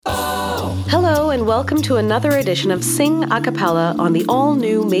Hello and welcome to another edition of Sing a Cappella on the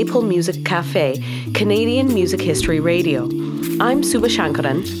all-new Maple Music Cafe, Canadian Music History Radio. I'm Suba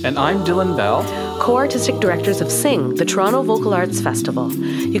Shankaran. And I'm Dylan Bell, co-artistic directors of Sing, the Toronto Vocal Arts Festival.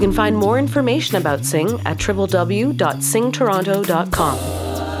 You can find more information about Sing at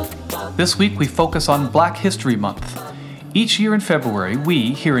www.singtoronto.com. This week we focus on Black History Month. Each year in February,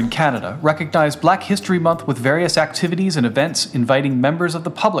 we, here in Canada, recognize Black History Month with various activities and events inviting members of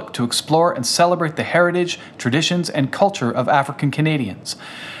the public to explore and celebrate the heritage, traditions, and culture of African Canadians.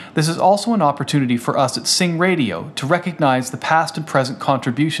 This is also an opportunity for us at Sing Radio to recognize the past and present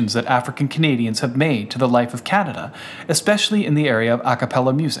contributions that African Canadians have made to the life of Canada, especially in the area of a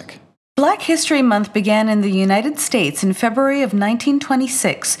cappella music. Black History Month began in the United States in February of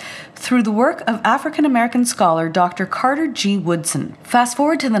 1926 through the work of African-American scholar Dr. Carter G. Woodson. Fast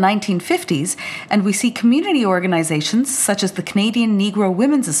forward to the 1950s, and we see community organizations such as the Canadian Negro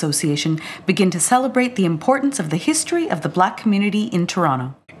Women's Association begin to celebrate the importance of the history of the Black community in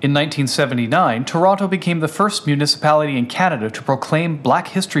Toronto. In 1979, Toronto became the first municipality in Canada to proclaim Black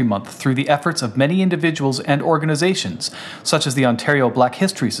History Month through the efforts of many individuals and organizations, such as the Ontario Black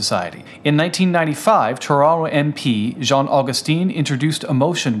History Society. In 1995, Toronto MP Jean Augustine introduced a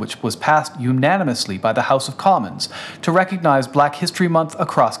motion which was passed unanimously by the House of Commons to recognize Black History Month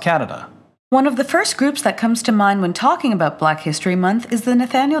across Canada. One of the first groups that comes to mind when talking about Black History Month is the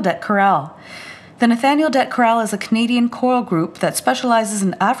Nathaniel Dett Chorale. The Nathaniel Dett Chorale is a Canadian choral group that specializes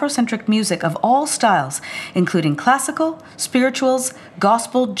in Afrocentric music of all styles, including classical, spirituals,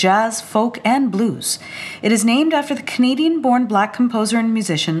 gospel, jazz, folk, and blues. It is named after the Canadian-born Black composer and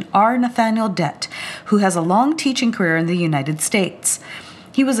musician R. Nathaniel Dett, who has a long teaching career in the United States.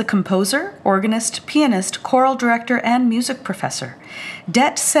 He was a composer, organist, pianist, choral director, and music professor.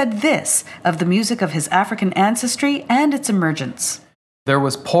 Dett said this of the music of his African ancestry and its emergence. There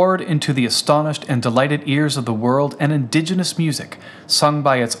was poured into the astonished and delighted ears of the world an indigenous music, sung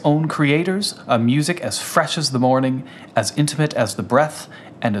by its own creators, a music as fresh as the morning, as intimate as the breath,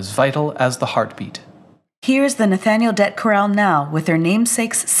 and as vital as the heartbeat. Here's the Nathaniel Dett Chorale now with their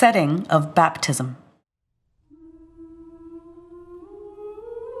namesake's setting of baptism.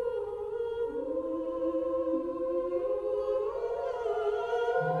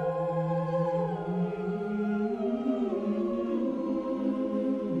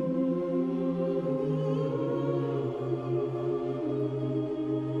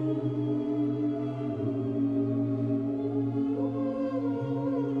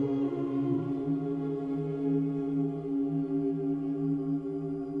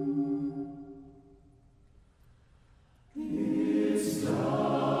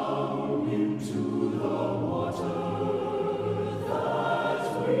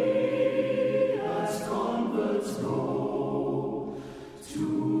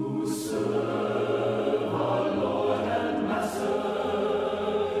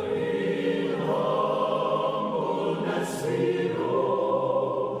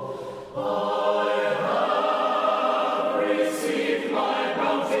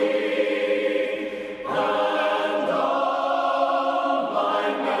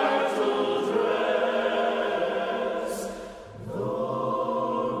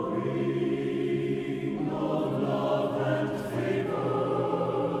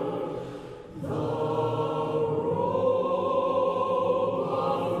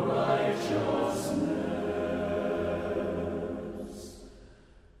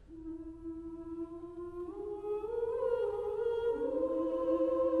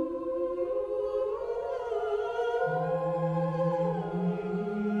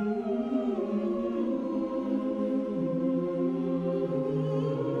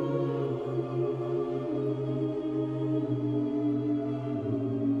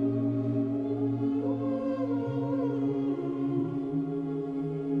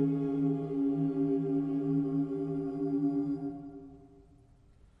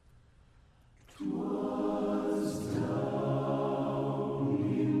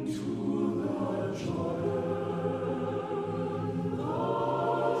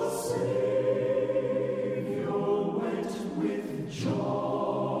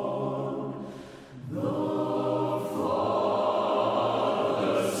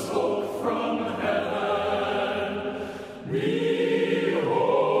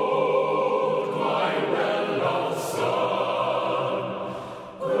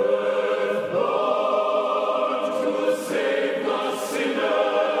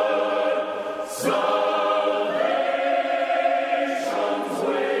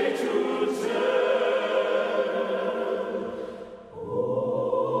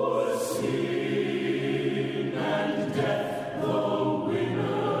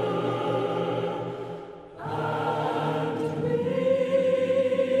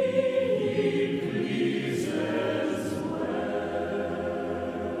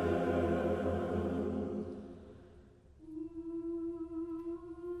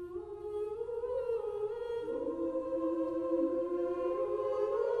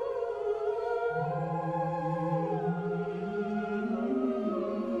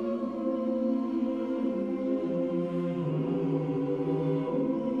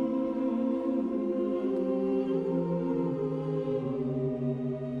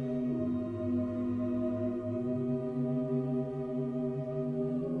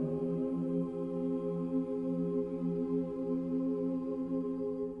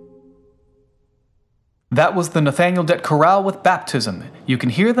 That was the Nathaniel Dett Chorale with Baptism. You can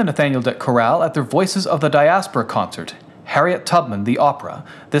hear the Nathaniel Dett Chorale at their Voices of the Diaspora concert, Harriet Tubman, the Opera,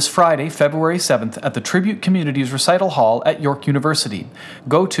 this Friday, February 7th at the Tribute Communities Recital Hall at York University.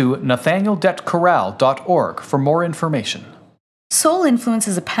 Go to nathanieldettchorale.org for more information. Soul Influence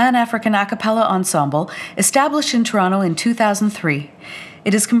is a Pan-African a cappella ensemble established in Toronto in 2003.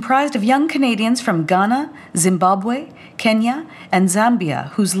 It is comprised of young Canadians from Ghana, Zimbabwe, Kenya, and Zambia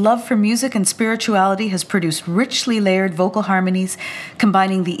whose love for music and spirituality has produced richly layered vocal harmonies,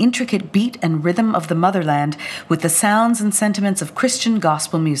 combining the intricate beat and rhythm of the motherland with the sounds and sentiments of Christian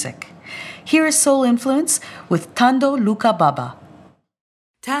gospel music. Here is Soul Influence with Tando Luka Baba.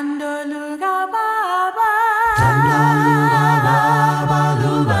 Tando Luka Baba, Tando Luka Baba,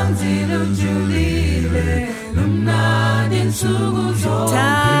 Lubanzi Lujulile, Lumna din Suguzo,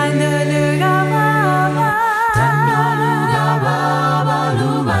 Tando Luka Baba, Tando Luka Baba,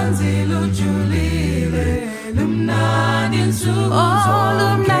 Lubanzi Lujulile, Lumna din Suguzo, oh,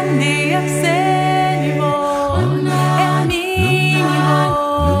 Lumna di Aksenimo, Eminimo,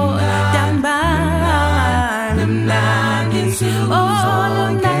 Damba, Lumna din Suguzo.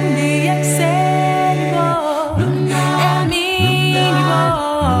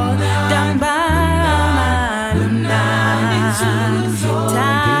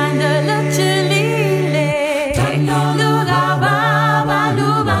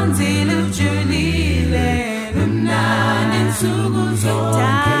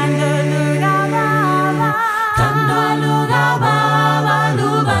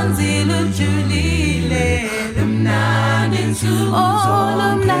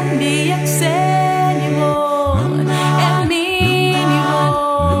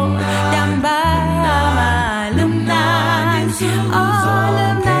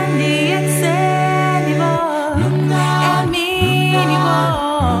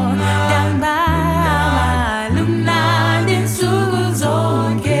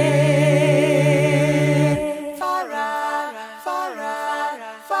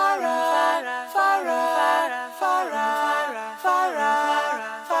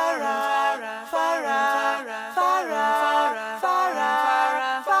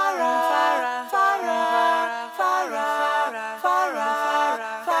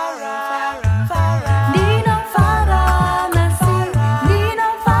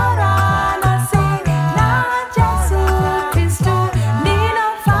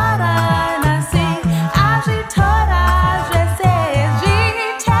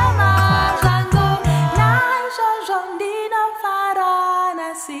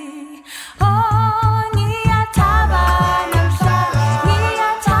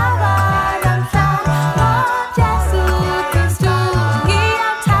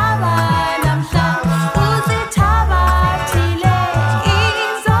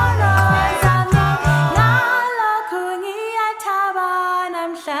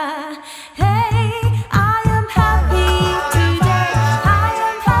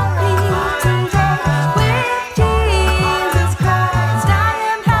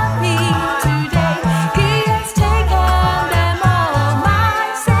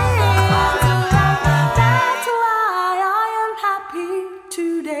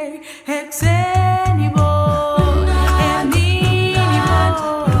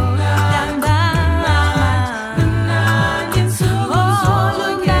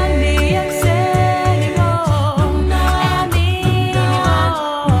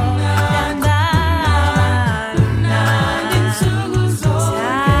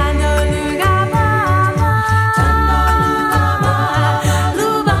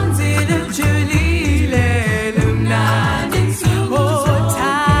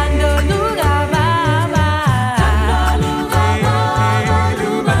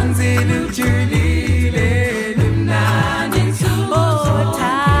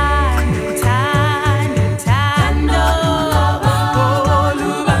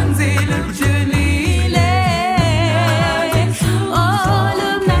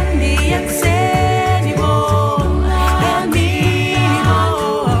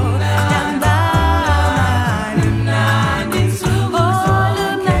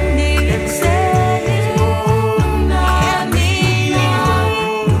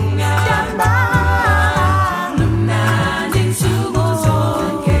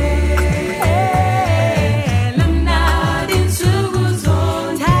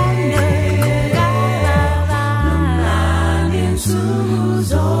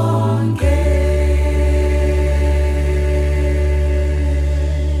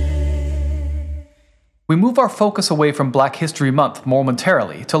 We move our focus away from Black History Month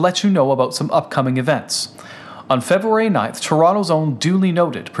momentarily to let you know about some upcoming events. On February 9th, Toronto's own Duly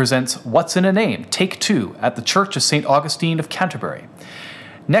Noted presents What's in a Name? Take 2 at the Church of St. Augustine of Canterbury.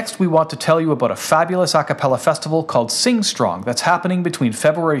 Next, we want to tell you about a fabulous a cappella festival called Sing Strong that's happening between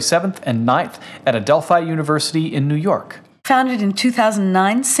February 7th and 9th at Adelphi University in New York. Founded in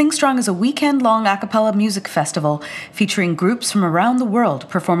 2009, Sing Strong is a weekend-long a cappella music festival featuring groups from around the world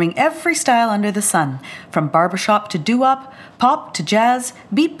performing every style under the sun, from barbershop to doo-wop, pop to jazz,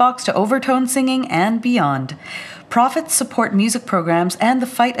 beatbox to overtone singing, and beyond. Profits support music programs and the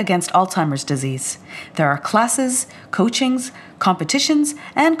fight against Alzheimer's disease. There are classes, coachings, competitions,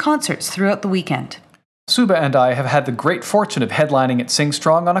 and concerts throughout the weekend. Suba and I have had the great fortune of headlining at Sing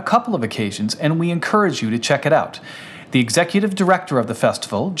Strong on a couple of occasions, and we encourage you to check it out. The executive director of the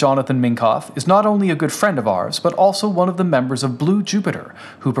festival, Jonathan Minkoff, is not only a good friend of ours, but also one of the members of Blue Jupiter,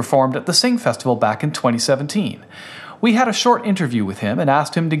 who performed at the Sing Festival back in 2017. We had a short interview with him and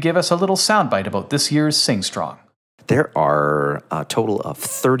asked him to give us a little soundbite about this year's Sing Strong. There are a total of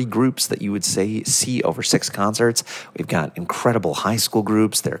 30 groups that you would see over 6 concerts. We've got incredible high school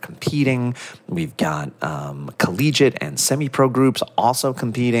groups. They're competing. We've got collegiate and semi-pro groups also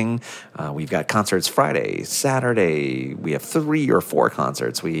competing. We've got concerts Friday, Saturday. We have 3 or 4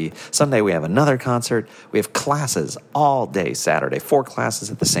 concerts. Sunday we have another concert. We have classes all day Saturday, 4 classes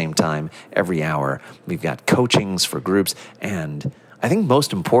at the same time every hour. We've got coachings for groups. And I think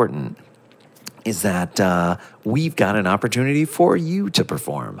most important is that we've got an opportunity for you to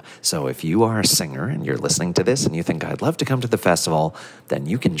perform. So if you are a singer and you're listening to this and you think, I'd love to come to the festival, then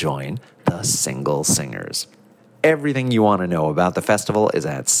you can join the Single Singers. Everything you want to know about the festival is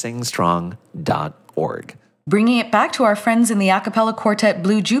at singstrong.org. Bringing it back to our friends in the a cappella quartet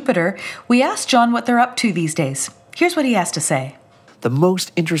Blue Jupiter, we asked John what they're up to these days. Here's what he has to say. The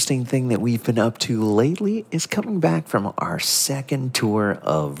most interesting thing that we've been up to lately is coming back from our second tour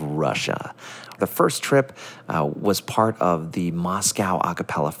of Russia. The first trip was part of the Moscow A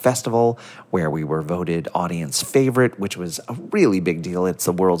Cappella Festival, where we were voted audience favorite, which was a really big deal. It's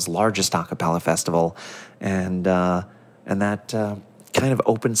the world's largest a cappella festival, and that kind of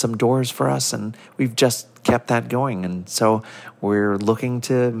opened some doors for us, and we've just kept that going. And so we're looking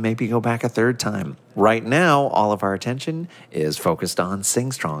to maybe go back a third time. Right now, all of our attention is focused on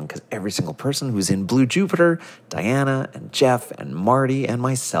Sing Strong, because every single person who's in Blue Jupiter, Diana and Jeff and Marty and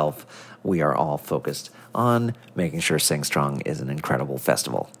myself, we are all focused on making sure Sing Strong is an incredible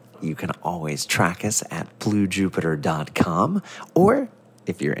festival. You can always track us at bluejupiter.com, or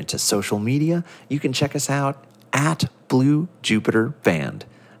if you're into social media, you can check us out at Blue Jupiter Band.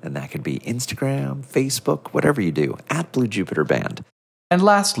 And that could be Instagram, Facebook, whatever you do, at Blue Jupiter Band. And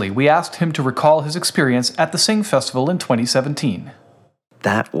lastly, we asked him to recall his experience at the Sing Festival in 2017.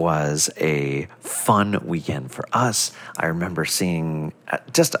 That was a fun weekend for us. I remember seeing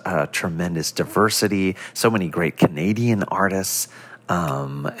just a tremendous diversity, so many great Canadian artists,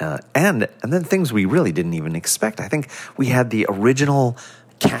 and then things we really didn't even expect. I think we had the original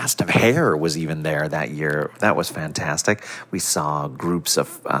cast of Hair was even there that year. That was fantastic. We saw groups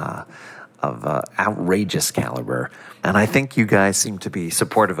of outrageous caliber. And I think you guys seem to be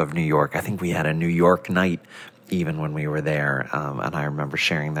supportive of New York. I think we had a New York night even when we were there. And I remember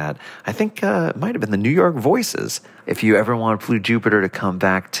sharing that. I think it might have been the New York Voices. If you ever want Blue Jupiter to come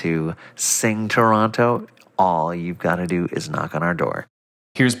back to Sing Toronto, all you've got to do is knock on our door.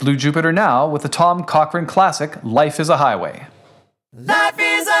 Here's Blue Jupiter now with the Tom Cochrane classic, Life is a Highway. Life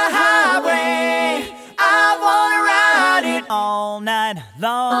is a highway, I wanna ride it all night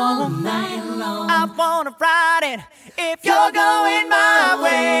long. All night long. I wanna ride it if you're going my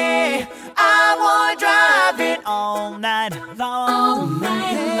way. I wanna drive it all night long. All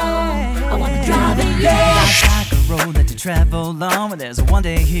night long. I wanna drive it, yeah. Life's like a road that you travel on, where there's one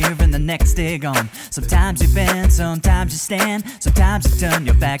day here and the next day gone. Sometimes you bend, sometimes you stand, sometimes you turn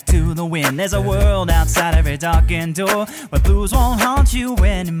your back to the wind. There's a world outside every darkened door, where blues won't haunt you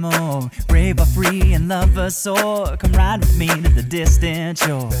anymore. Brave or free and love us soar, come ride with me to the distant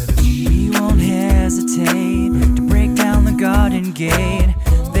shore. We won't hesitate to break down the garden gate.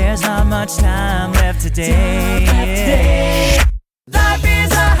 There's not much time left today. Life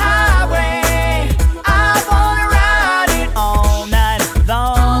is a highway, I wanna ride it all night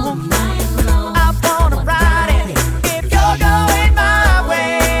long. I wanna ride it if you're going my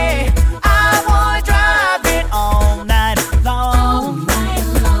way. I wanna drive it all night long.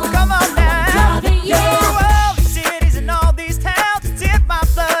 Come on now, through all these cities and all these towns, it's in my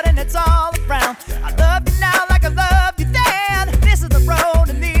blood and it's all around. I love you now like I loved you then. This is the road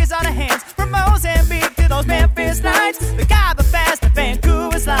and these are the hands, from Mozambique to those Memphis nights. We got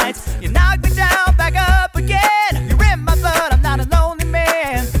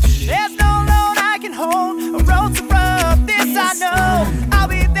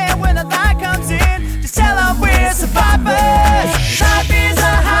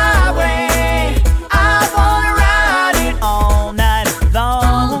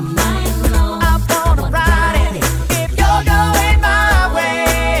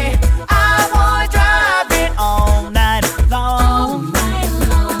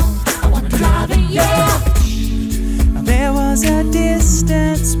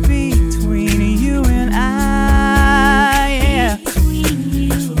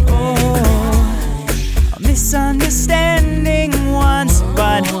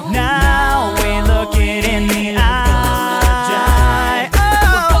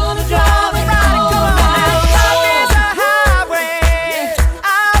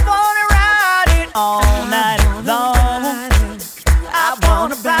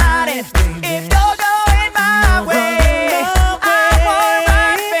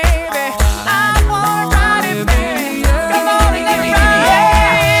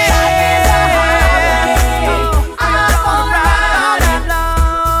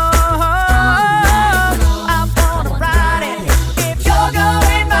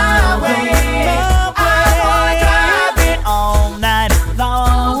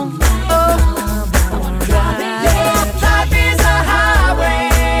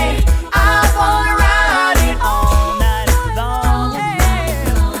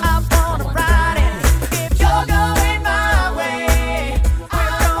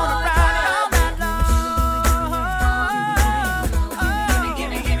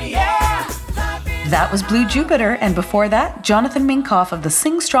That was Blue Jupiter, and before that, Jonathan Minkoff of the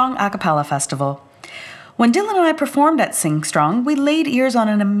Sing Strong A Cappella Festival. When Dylan and I performed at Sing Strong, we laid ears on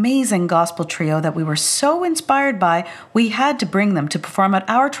an amazing gospel trio that we were so inspired by, we had to bring them to perform at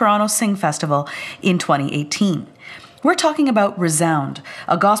our Toronto Sing Festival in 2018. We're talking about Resound,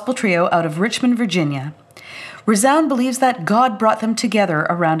 a gospel trio out of Richmond, Virginia. Resound believes that God brought them together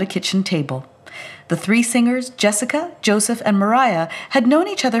around a kitchen table. The three singers, Jessica, Joseph, and Mariah, had known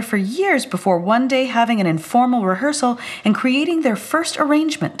each other for years before one day having an informal rehearsal and creating their first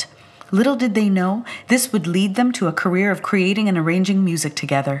arrangement. Little did they know, this would lead them to a career of creating and arranging music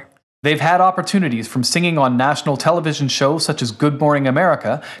together. They've had opportunities from singing on national television shows such as Good Morning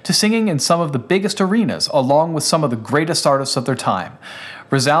America to singing in some of the biggest arenas, along with some of the greatest artists of their time.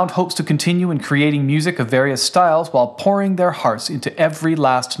 Resound hopes to continue in creating music of various styles while pouring their hearts into every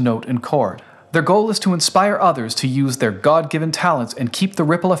last note and chord. Their goal is to inspire others to use their God-given talents and keep the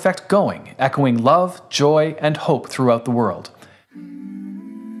ripple effect going, echoing love, joy, and hope throughout the world.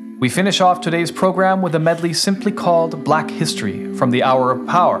 We finish off today's program with a medley simply called Black History from the Hour of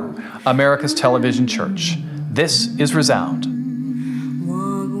Power, America's Television Church. This is Resound.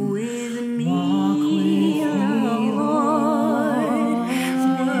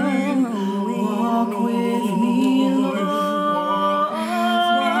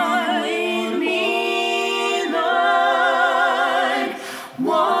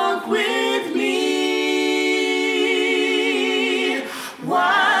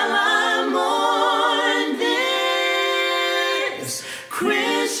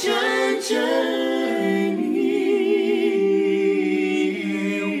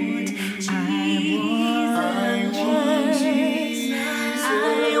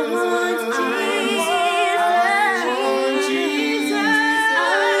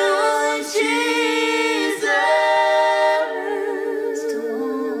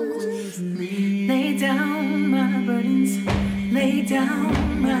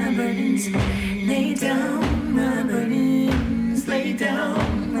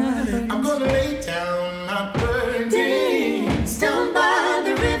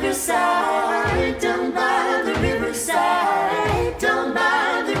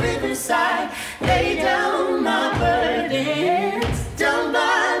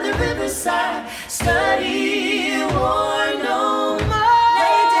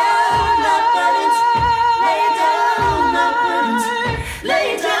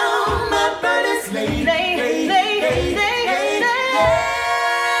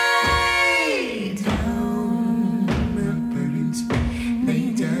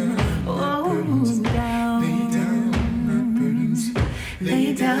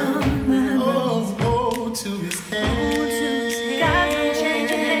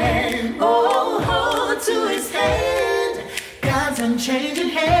 Unchanging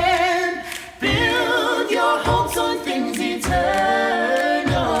hand, build your hopes on things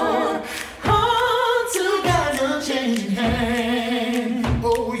eternal. Hold to God's unchanging hand.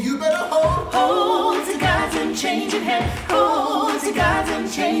 Oh, you better hold to God's unchanging hand. Hold to God's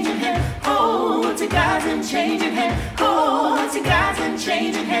unchanging hand. Hold to God's unchanging hand. Hold to God's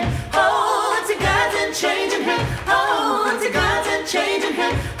unchanging hand. Hold to God's unchanging hand. Hold to God's unchanging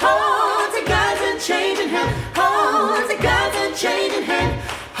hand. Hold to God's unchanging hand. Hold to God's unchanging hand.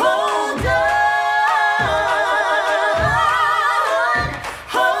 Hold on.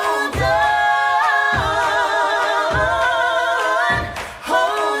 Hold on.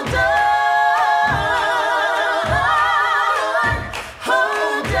 Hold on.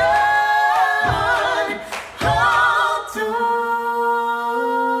 Hold on. Hold on.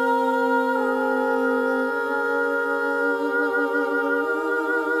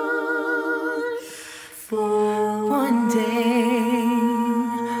 For one day,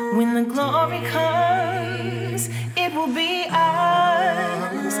 when the glory comes, it will be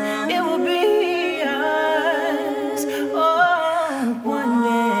ours. It will be ours. Oh, one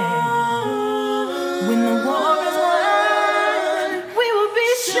day, when the war is won, we will be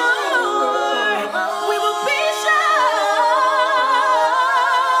sure. We will be sure.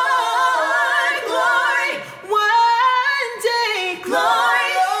 Glory, one day, glory.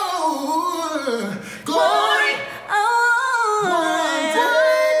 Glory, one day,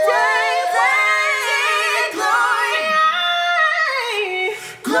 glory,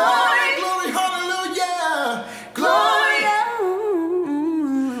 glory, hallelujah, glory,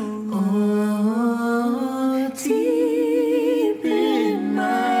 oh, deep in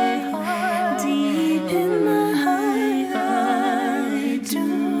my heart, I do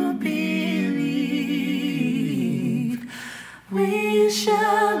believe we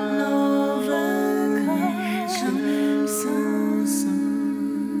shall overcome so soon.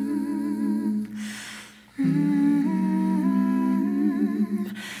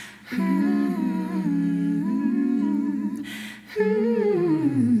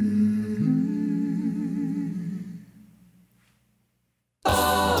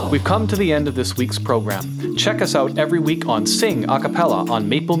 We've come to the end of this week's program. Check us out every week on Sing a Cappella on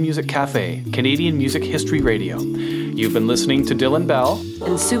Maple Music Cafe, Canadian Music History Radio. You've been listening to Dylan Bell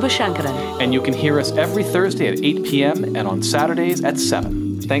and Suba Shankaran. And you can hear us every Thursday at 8 p.m. and on Saturdays at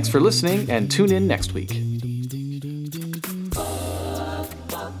 7. Thanks for listening and tune in next week.